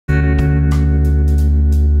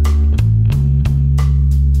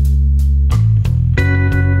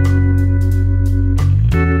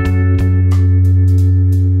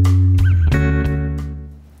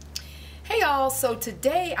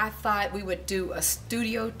I thought we would do a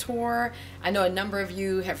studio tour. I know a number of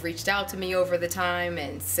you have reached out to me over the time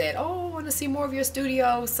and said, oh, I want to see more of your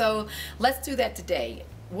studio. So let's do that today.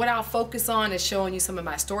 What I'll focus on is showing you some of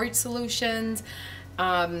my storage solutions,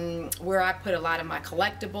 where I put a lot of my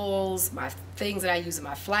collectibles, my things that I use in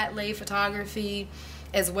my flat lay photography,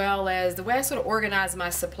 as well as the way I sort of organize my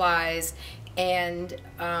supplies and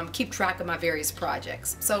keep track of my various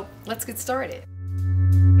projects. So let's get started.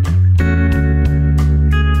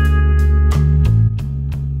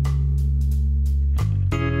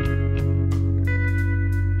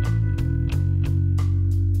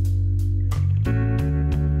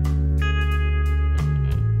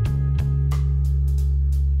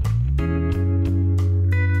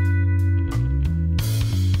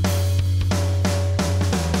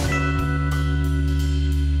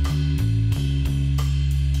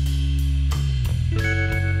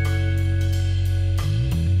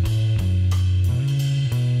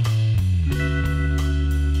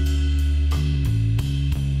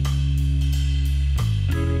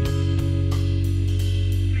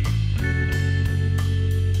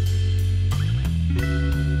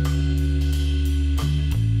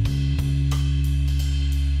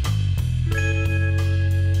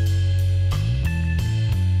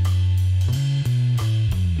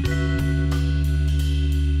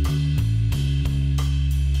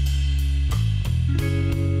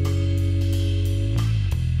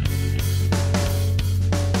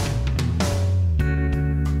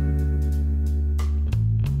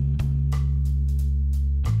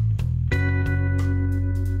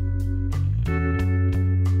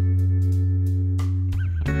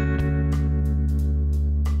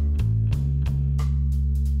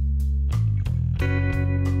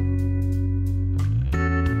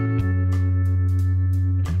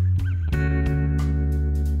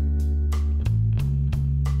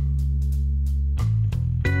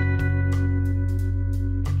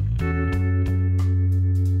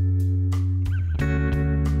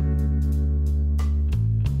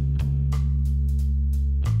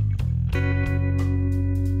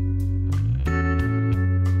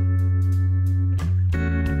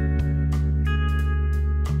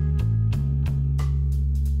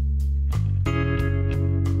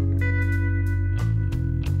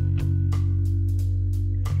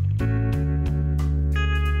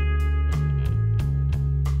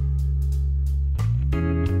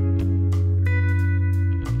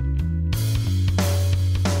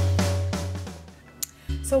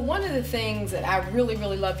 So one of the things that I really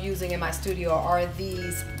love using in my studio are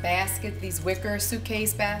these baskets, these wicker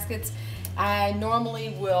suitcase baskets. I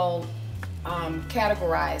normally will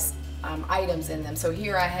categorize items in them. So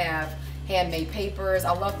here I have handmade papers.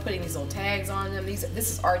 I love putting these little tags on them. This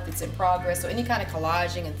is art that's in progress. So any kind of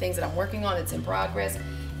collaging and things that I'm working on that's in progress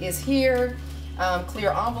is here.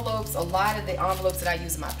 Clear envelopes. A lot of the envelopes that I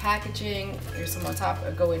use in my packaging, here's some on top,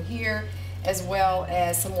 go in here, as well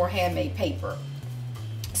as some more handmade paper.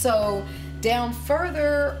 So down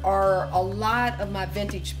further are a lot of my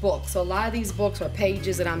vintage books. So a lot of these books are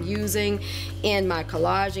pages that I'm using in my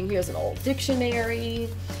collaging. Here's an old dictionary,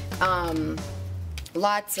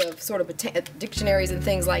 lots of sort of dictionaries and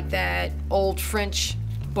things like that, old French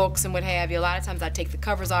books and what have you. A lot of times I take the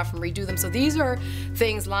covers off and redo them. So these are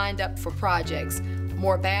things lined up for projects.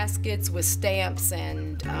 More baskets with stamps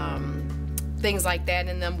and things like that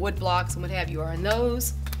in them, wood blocks and what have you are in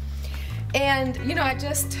those. And you know, I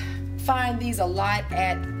just find these a lot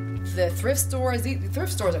at the thrift stores. The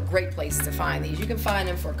thrift stores are great places to find these. You can find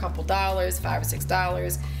them for a couple dollars, $5 or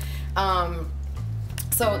 $6.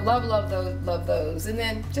 So love those. And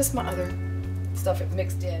then just my other stuff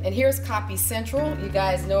mixed in. And here's Copy Central. You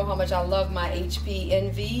guys know how much I love my HP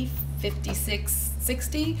NV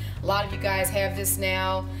 5660. A lot of you guys have this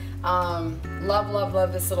now.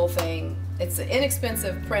 Love this little thing. It's an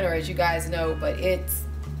inexpensive printer, as you guys know, but it's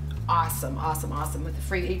awesome with the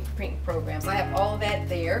free printing programs. I have all of that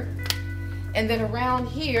there. And then around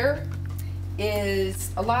here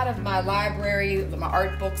is a lot of my library, my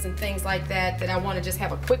art books and things like that I want to just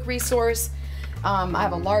have a quick resource. I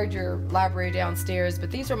have a larger library downstairs, but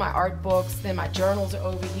these are my art books. Then my journals are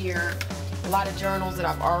over here. A lot of journals that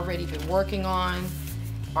I've already been working on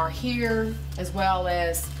are here, as well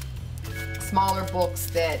as smaller books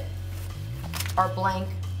that are blank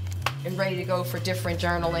and ready to go for different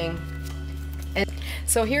journaling. And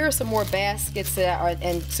so here are some more baskets that are,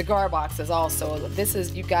 and cigar boxes also. This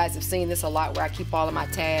is, you guys have seen this a lot, where I keep all of my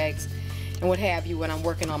tags and what have you when I'm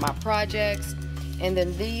working on my projects. And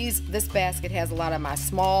then this basket has a lot of my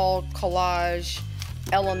small collage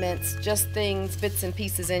elements, just things, bits and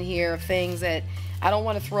pieces in here, things that I don't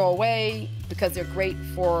want to throw away, because they're great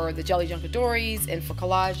for the jelly junkadories and for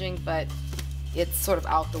collaging, but it's sort of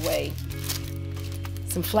out the way.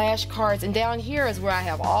 Some flashcards, and down here is where I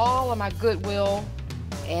have all of my Goodwill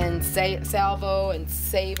and Salvo and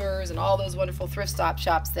Savers and all those wonderful thrift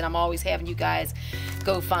shops that I'm always having you guys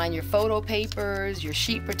go find your photo papers, your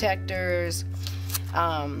sheet protectors,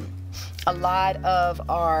 a lot of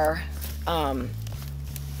our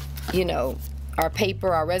you know, our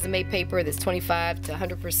paper, our resume paper that's 25 to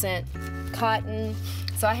 100% cotton.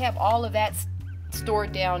 So I have all of that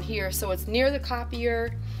stored down here, so it's near the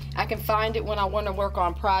copier. I can find it when I want to work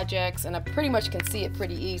on projects, and I pretty much can see it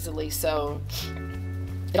pretty easily. So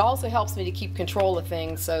it also helps me to keep control of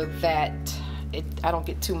things so that I don't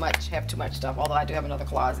get have too much stuff, although I do have another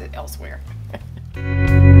closet elsewhere.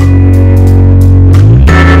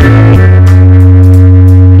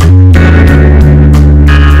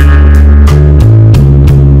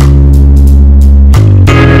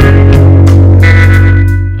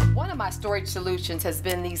 Storage solutions has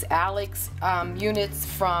been these Alex units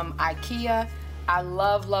from IKEA. I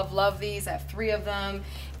love these. I have 3 of them,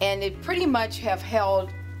 and it pretty much have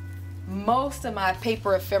held most of my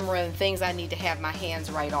paper ephemera and things I need to have my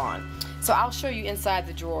hands right on. So I'll show you inside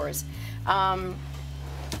the drawers.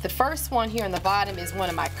 The first one here on the bottom is one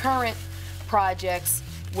of my current projects,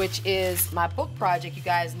 which is my book project you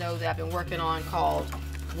guys know that I've been working on, called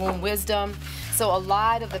Womb Wisdom. So a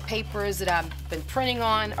lot of the papers that I've been printing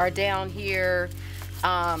on are down here.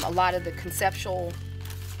 A lot of the conceptual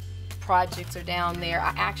projects are down there.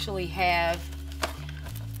 I actually have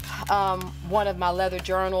one of my leather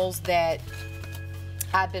journals that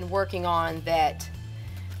I've been working on that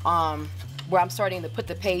where I'm starting to put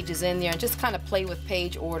the pages in there and just kind of play with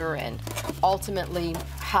page order and ultimately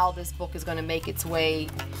how this book is going to make its way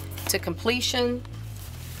to completion.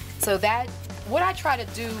 So that, what I try to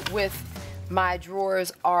do with my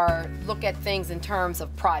drawers are look at things in terms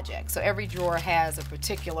of projects. So every drawer has a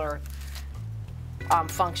particular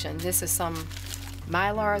function. This is some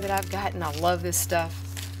Mylar that I've gotten. I love this stuff.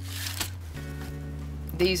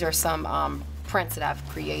 These are some prints that I've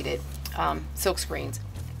created, silk screens.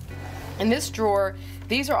 In this drawer,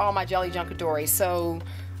 these are all my jelly junkadories. So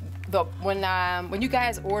when you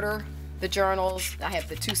guys order the journals, I have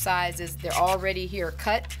the 2 sizes. They're already here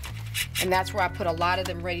cut, and that's where I put a lot of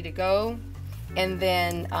them ready to go. And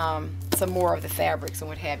then some more of the fabrics and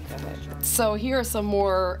what have you. So here are some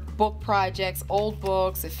more book projects, old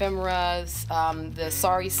books, ephemeras, the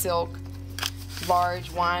Sari Silk,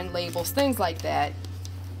 large wine labels, things like that.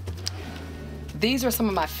 These are some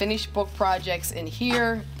of my finished book projects in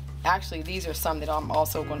here. Actually, these are some that I'm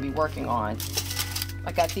also going to be working on.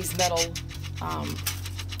 I got these metal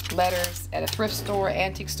letters at a thrift store,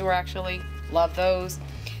 antique store actually. Love those.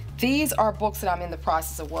 These are books that I'm in the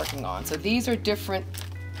process of working on. So these are different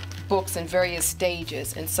books in various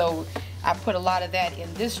stages, and so I put a lot of that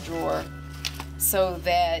in this drawer so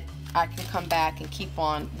that I can come back and keep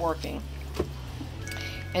on working.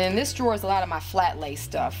 And in this drawer is a lot of my flat lay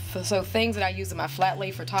stuff. So things that I use in my flat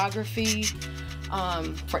lay photography,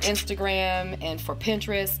 for Instagram and for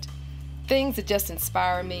Pinterest. Things that just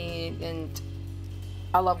inspire me and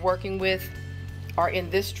I love working with are in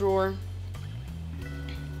this drawer.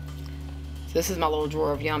 This is my little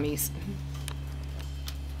drawer of yummies.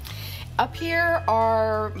 Up here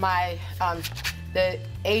are my the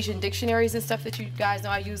Asian dictionaries and stuff that you guys know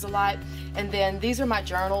I use a lot. And then these are my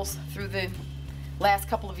journals through the last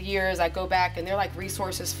couple of years. I go back and they're like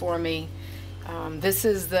resources for me. This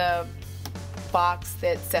is the box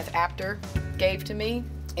that Seth Apter gave to me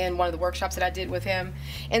in one of the workshops that I did with him.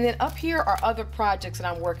 And then up here are other projects that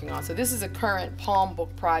I'm working on. So this is a current palm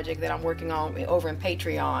book project that I'm working on over in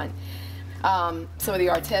Patreon. Some of the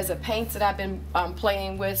Arteza paints that I've been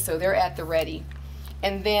playing with, so they're at the ready.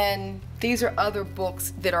 And then these are other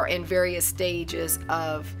books that are in various stages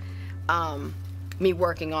of me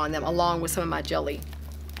working on them, along with some of my jelly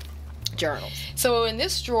journals. So in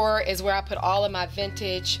this drawer is where I put all of my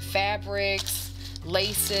vintage fabrics,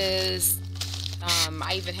 laces.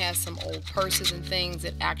 I even have some old purses and things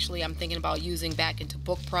that actually I'm thinking about using back into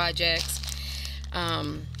book projects.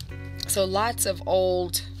 So lots of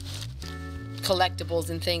old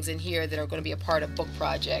collectibles and things in here that are going to be a part of book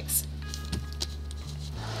projects.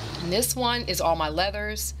 And this one is all my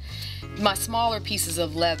leathers, my smaller pieces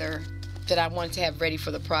of leather that I wanted to have ready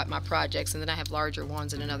for my projects, and then I have larger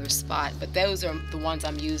ones in another spot, but those are the ones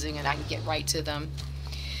I'm using and I can get right to them.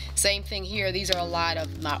 Same thing here. These are a lot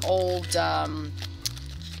of my old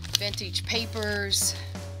vintage papers.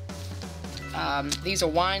 These are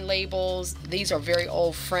wine labels. These are very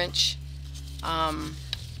old French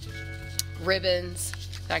ribbons.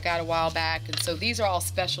 that I got a while back. And so these are all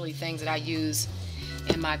specialty things that I use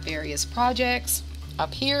in my various projects.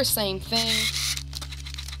 Up here, same thing.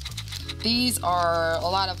 These are a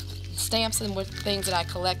lot of stamps and things that I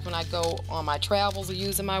collect when I go on my travels or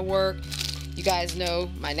use in my work. You guys know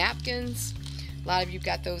my napkins. A lot of you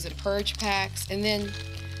got those in purge packs. And then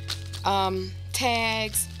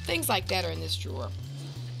tags, things like that are in this drawer.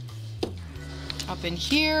 Up in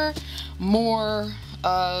here, more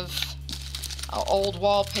of old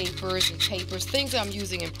wallpapers and papers, things that I'm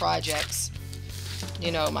using in projects.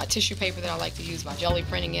 You know, my tissue paper that I like to use my Gelli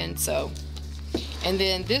Printing in. So, and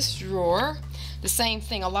then this drawer, the same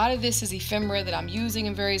thing. A lot of this is ephemera that I'm using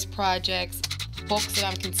in various projects, books that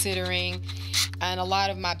I'm considering, and a lot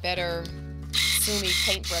of my better Sumi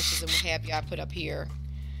paintbrushes and what have you I put up here,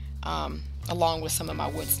 along with some of my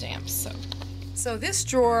wood stamps. So this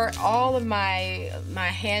drawer, all of my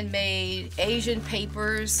handmade Asian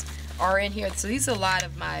papers are in here. So these are a lot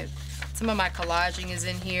of some of my collaging is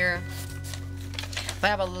in here. But I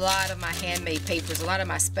have a lot of my handmade papers, a lot of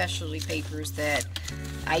my specialty papers that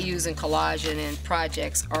I use in collaging and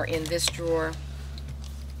projects are in this drawer.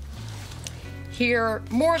 Here,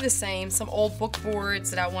 more of the same, some old book boards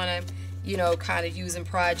that I want to, you know, kind of use in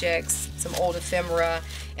projects, some old ephemera,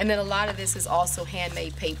 and then a lot of this is also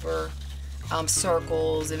handmade paper,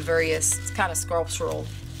 circles and various kind of sculptural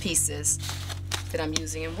pieces that I'm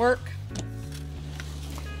using in work.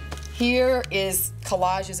 Here is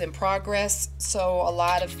collages in progress, so a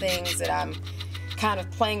lot of things that I'm kind of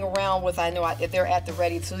playing around with, I know they're at the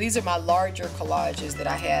ready. So these are my larger collages that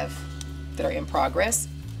I have that are in progress.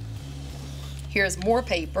 Here's more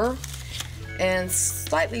paper, and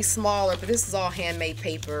slightly smaller, but this is all handmade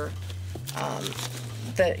paper.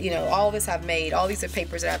 You know, all this I've made, all these are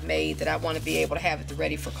papers that I've made that I want to be able to have at the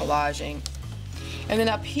ready for collaging. And then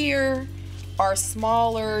up here are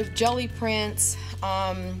smaller jelly prints,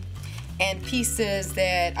 and pieces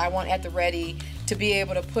that I want at the ready to be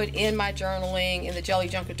able to put in my journaling, in the jelly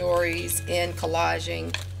junkadories, in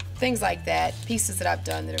collaging, things like that. Pieces that I've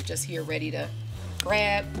done that are just here ready to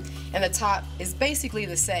grab. And the top is basically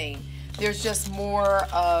the same. There's just more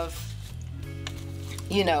of,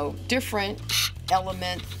 you know, different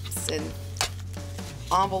elements and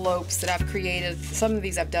envelopes that I've created. Some of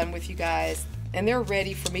these I've done with you guys, and they're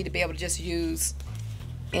ready for me to be able to just use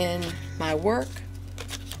in my work.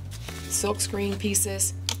 Silk screen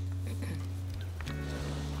pieces.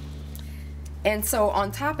 And so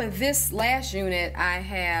on top of this last unit, I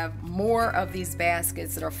have more of these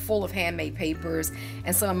baskets that are full of handmade papers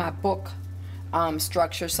and some of my book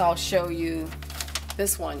structure. So I'll show you.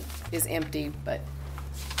 This one is empty, but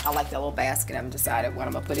I like that little basket. I haven't decided what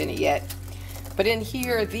I'm gonna put in it yet. But in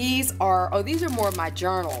here, these are more of my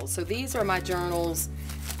journals. So these are my journals,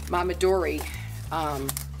 my Midori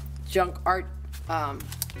junk art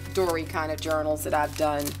dory kind of journals that I've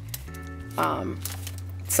done.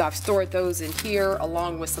 So I've stored those in here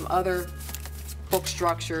along with some other book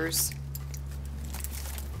structures.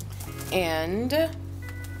 And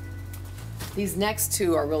these next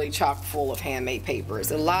two are really chock full of handmade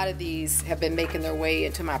papers. A lot of these have been making their way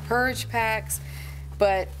into my purge packs,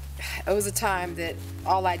 but it was a time that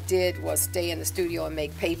all I did was stay in the studio and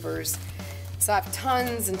make papers. So I have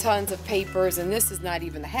tons and tons of papers, and this is not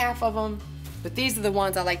even the half of them, but these are the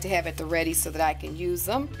ones I like to have at the ready so that I can use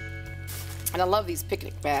them. And I love these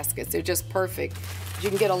picnic baskets. They're just perfect. You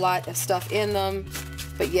can get a lot of stuff in them,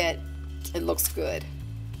 but yet it looks good.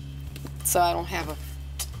 So I don't have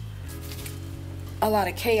a lot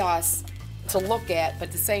of chaos to look at, but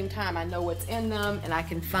at the same time I know what's in them and I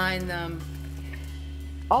can find them.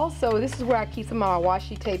 Also, this is where I keep some of my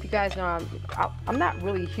washi tape. You guys know I'm not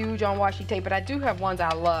really huge on washi tape, but I do have ones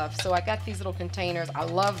I love. So I got these little containers. I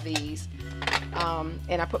love these.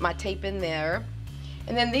 And I put my tape in there.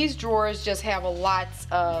 And then these drawers just have a lots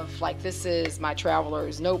of, like, this is my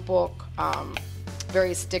traveler's notebook,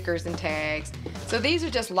 various stickers and tags. So these are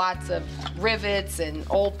just lots of rivets and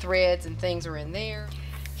old threads and things are in there.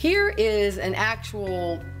 Here is an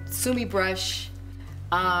actual Sumi brush.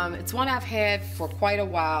 It's one I've had for quite a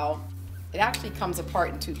while. It actually comes apart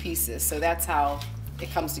in two pieces, so that's how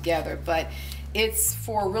it comes together. But it's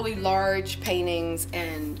for really large paintings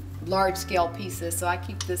and large scale pieces. So I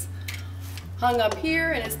keep this hung up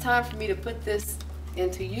here, and it's time for me to put this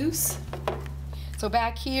into use. So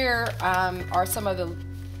back here are some of the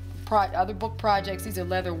other book projects. These are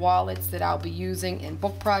leather wallets that I'll be using in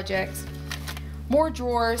book projects. More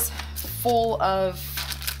drawers full of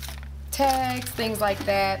tags, things like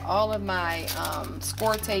that. All of my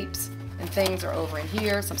score tapes and things are over in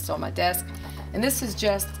here. Some still on my desk. And this is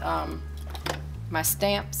just my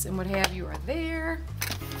stamps and what have you are there.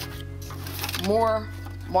 More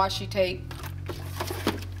washi tape,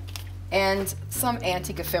 and some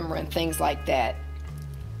antique ephemera and things like that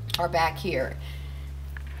are back here.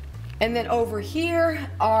 And then over here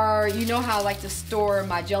are, you know how I like to store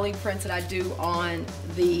my jelly prints that I do on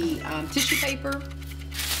the tissue paper.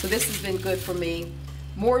 So this has been good for me.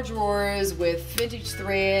 More drawers with vintage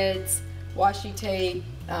threads, washi tape,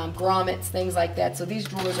 grommets, things like that. So these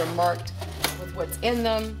drawers are marked with what's in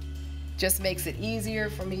them. Just makes it easier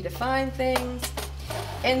for me to find things.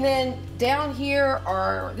 And then down here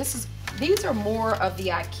are, these are more of the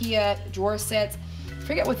IKEA drawer sets. I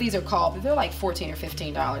forget what these are called, but they're like $14 or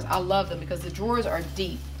 $15. I love them because the drawers are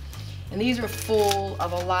deep. And these are full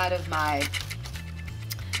of a lot of my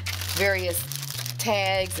various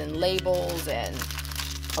tags and labels and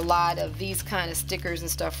a lot of these kind of stickers and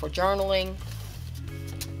stuff for journaling.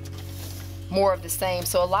 More of the same.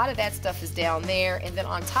 So a lot of that stuff is down there. And then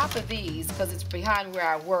on top of these, because it's behind where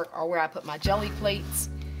I work, are where I put my jelly plates.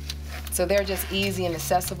 So they're just easy and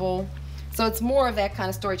accessible. So it's more of that kind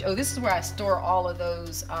of storage. Oh, this is where I store all of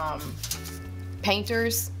those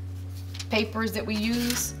painters, papers that we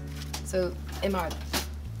use. So in my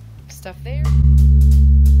stuff there.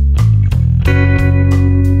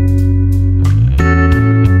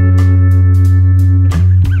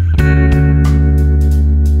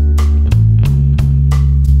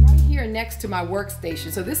 Right here next to my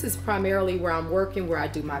workstation. So this is primarily where I'm working, where I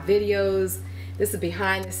do my videos. This is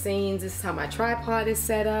behind the scenes. This is how my tripod is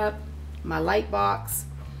set up. My light box,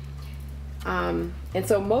 and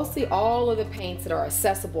so mostly all of the paints that are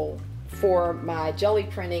accessible for my jelly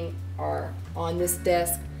printing are on this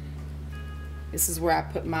desk. This is where I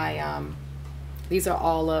put my these are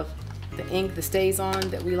all of the ink that stays on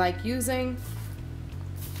that we like using.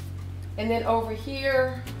 And then over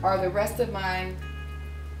here are the rest of my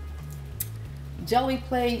jelly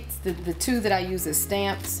plates, the two that I use as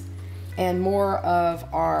stamps, and more of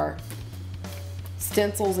our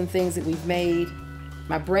stencils and things that we've made,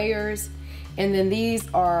 my brayers. And then these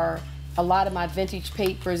are a lot of my vintage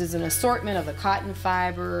papers. There's an assortment of the cotton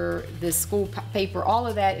fiber, this school paper, all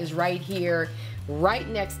of that is right here, right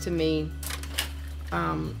next to me,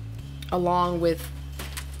 along with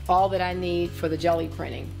all that I need for the jelly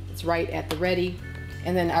printing. It's right at the ready.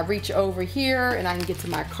 And then I reach over here and I can get to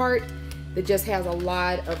my cart that just has a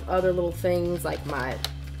lot of other little things like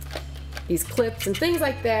these clips and things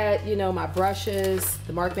like that, you know, my brushes,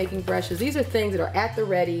 the mark making brushes. These are things that are at the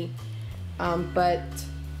ready, but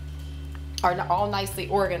are all nicely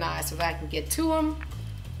organized so that I can get to them,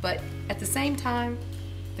 but at the same time,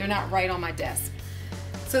 they're not right on my desk.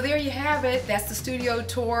 So there you have it. That's the studio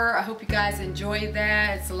tour. I hope you guys enjoyed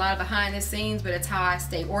that. It's a lot of behind the scenes, but it's how I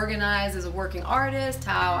stay organized as a working artist,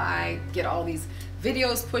 how I get all these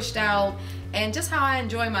videos pushed out, and just how I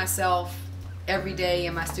enjoy myself every day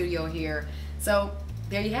in my studio here. So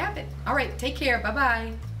there you have it. All right, take care.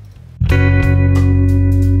 Bye-bye.